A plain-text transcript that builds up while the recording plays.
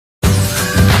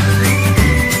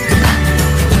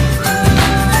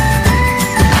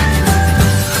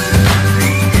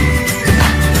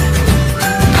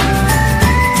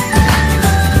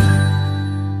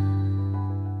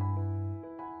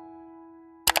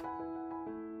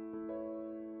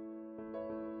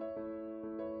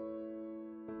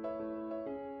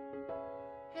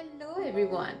Hello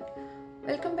everyone,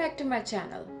 welcome back to my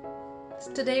channel.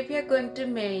 Today we are going to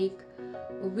make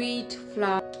wheat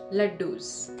flour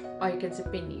ladoos, or you can say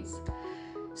pinnies.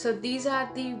 So these are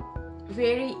the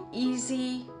very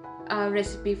easy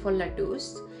recipe for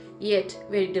ladoos, yet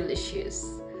very delicious.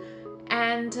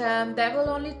 And that will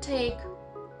only take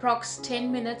approx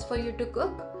 10 minutes for you to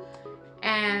cook,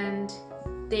 and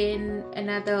then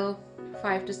another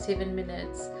 5 to 7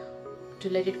 minutes to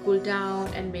let it cool down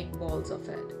and make balls of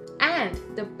it. And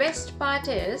the best part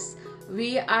is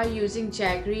we are using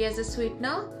jaggery as a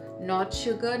sweetener, not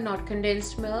sugar, not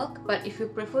condensed milk. But if you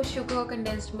prefer sugar or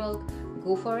condensed milk,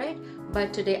 go for it.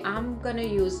 But today I'm gonna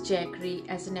use jaggery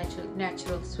as a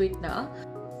natural sweetener,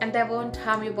 and that won't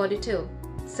harm your body too.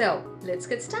 So let's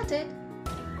get started.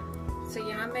 So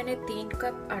यहाँ मैंने 3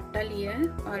 cup आटा लिया है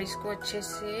और इसको अच्छे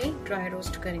से dry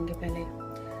roast करेंगे पहले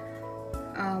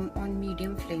ऑन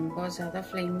मीडियम फ्लेम। बहुत ज़्यादा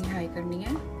फ्लेम नहीं हाई करनी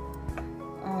है।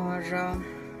 और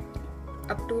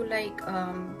अप टू लाइक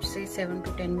से 7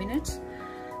 to 10 मिनट्स।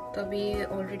 तो अभी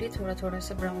ऑलरेडी थोड़ा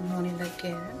सा ब्राउन होने लग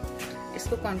गया है।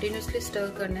 इसको कंटिन्यूसली स्टर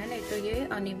करना है, नहीं तो ये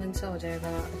अनइवन सा हो जाएगा।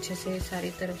 अच्छे से सारी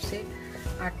तरफ से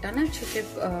आटा ना अच्छे से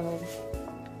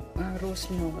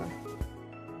रोस्ट नहीं होगा।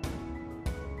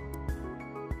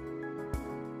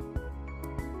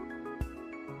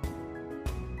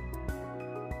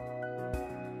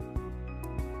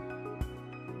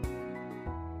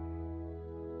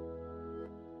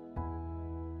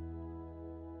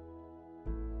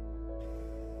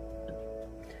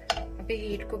 अभी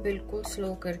हीट को बिल्कुल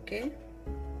स्लो करके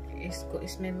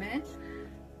इसमें मैं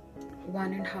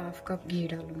 1.5 कप घी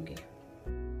डालूंगी।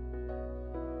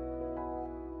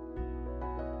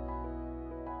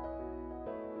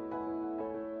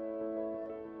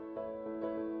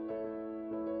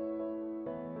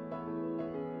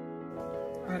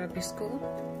 और अब इसको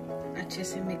अच्छे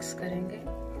से मिक्स करेंगे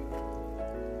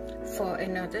फॉर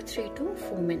अनदर 3 to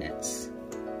 4 मिनट्स।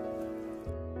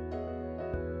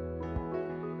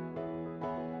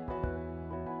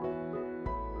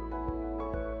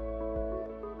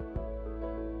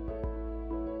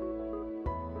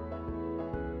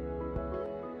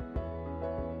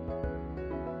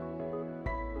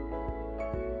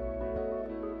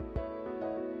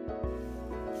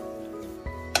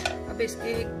 अब इसकी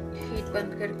हीट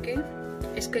बंद करके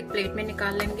इसको एक प्लेट में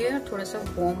निकाल लेंगे और थोड़ा सा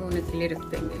वार्म होने के लिए रख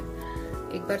देंगे।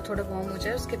 एक बार थोड़ा वार्म हो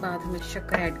जाए उसके बाद हम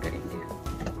शक्कर ऐड करेंगे।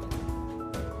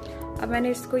 अब मैंने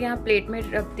इसको यहाँ प्लेट में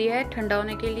रख दिया है ठंडा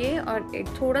होने के लिए, और एक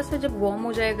थोड़ा सा जब वार्म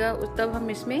हो जाएगा तब हम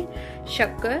इसमें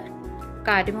शक्कर,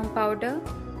 कार्डेमम पाउडर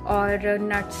और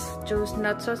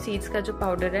नट्स और सीड्स का जो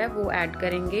पाउडर है वो ऐड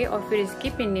करेंगे और फिर इसकी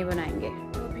पिन्नी बनाएंगे।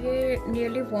 ये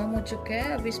नियरली वार्म हो चुका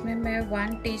है। अब इसमें मैं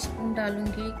 1 टीस्पून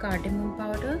डालूंगी कार्डेमम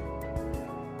पाउडर,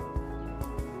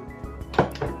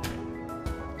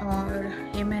 और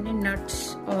ये मैंने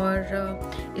नट्स और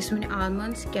इसमें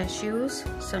आलमंड्स, कैश्यूज,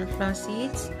 सनफ्लावर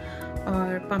सीड्स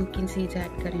और पंपकिन सीड्स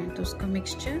ऐड करें, तो उसका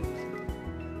मिक्सचर।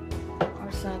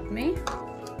 और साथ में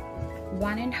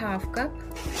 1.5 कप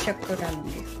शक्कर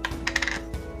डालूंगी।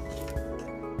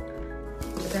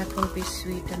 That will be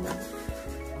sweet enough.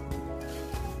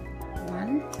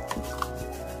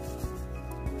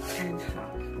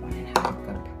 1.5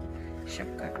 cup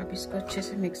शक्कर। अब इसको अच्छे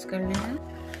से मिक्स कर लेना है।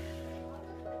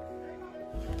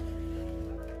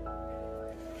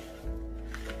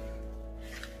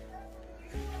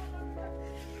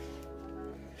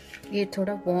 ये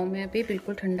थोड़ा वार्म है, अभी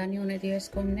बिल्कुल ठंडा नहीं होने दिया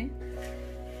इसको हमने,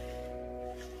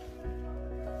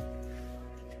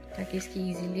 ताकि इसकी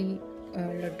इजीली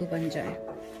लड्डू बन जाए।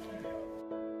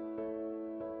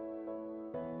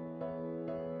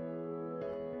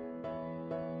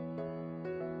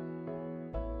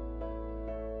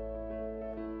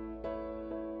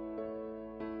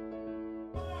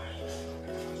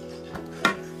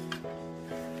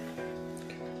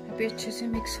 अभी अच्छे से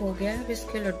मिक्स हो गया है। अब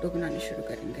इसके लड्डू बनाने शुरू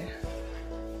करेंगे।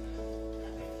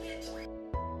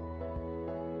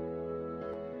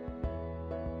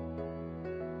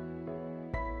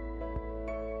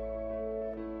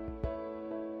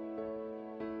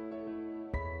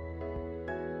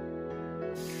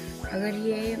 अगर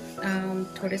ये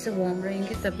थोड़े से वार्म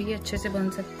रहेंगे तभी ये अच्छे से बन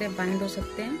सकते हैं, बाइंड हो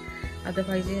सकते हैं।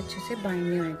 अदरवाइज ये अच्छे से बाइंड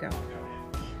नहीं होएगा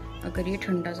अगर ये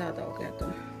ठंडा ज़्यादा हो गया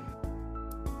तो।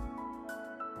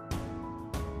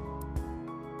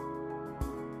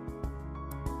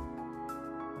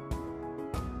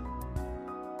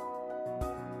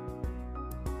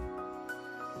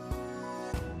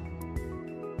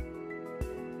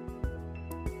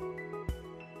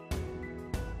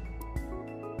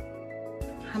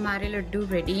 हमारे लड्डू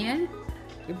रेडी हैं।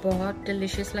 ये बहुत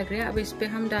डिलिशियस लग रहे हैं। अब इस पे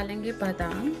हम डालेंगे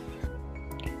बादाम।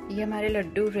 ये हमारे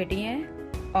लड्डू रेडी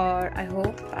हैं। और आई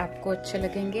होप आपको अच्छे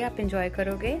लगेंगे, आप इंजॉय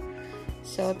करोगे।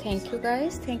 So thank you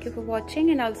guys, thank you for watching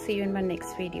and I will see you in my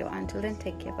next video. Until then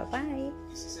take care, bye bye.